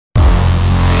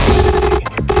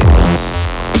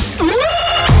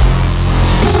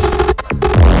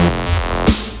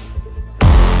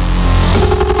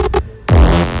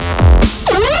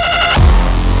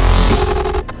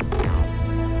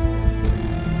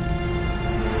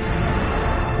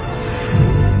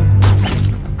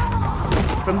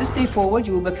this day forward,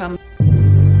 you will become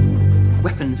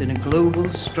weapons in a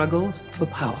global struggle for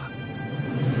power.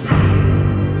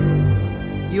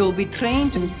 You'll be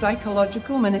trained in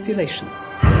psychological manipulation.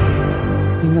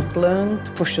 You must learn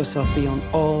to push yourself beyond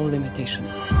all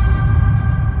limitations.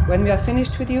 When we are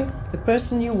finished with you, the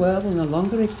person you were will no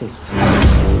longer exist.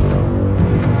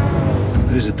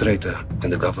 There is a traitor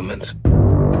in the government.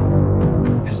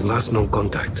 His last known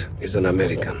contact is an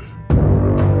American.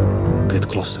 Get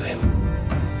close to him.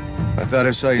 I thought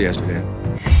I saw you yesterday.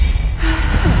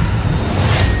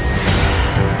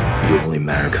 You only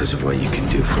matter because of what you can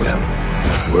do for them.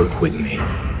 Work with me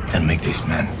and make these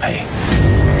men pay.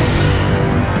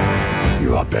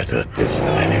 You are better at this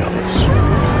than any of us.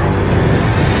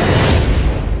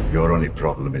 Your only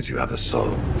problem is you have a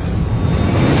soul.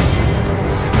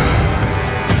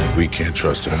 We can't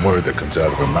trust a word that comes out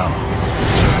of her mouth.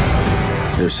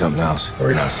 There's something else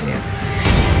we're not seeing.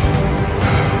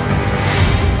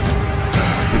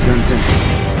 The gun's empty.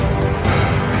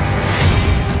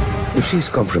 If she's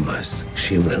compromised,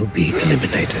 she will be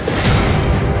eliminated.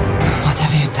 What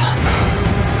have you done?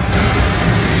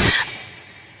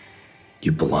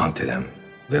 You belong to them.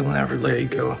 They'll never let you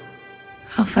go.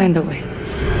 I'll find a way.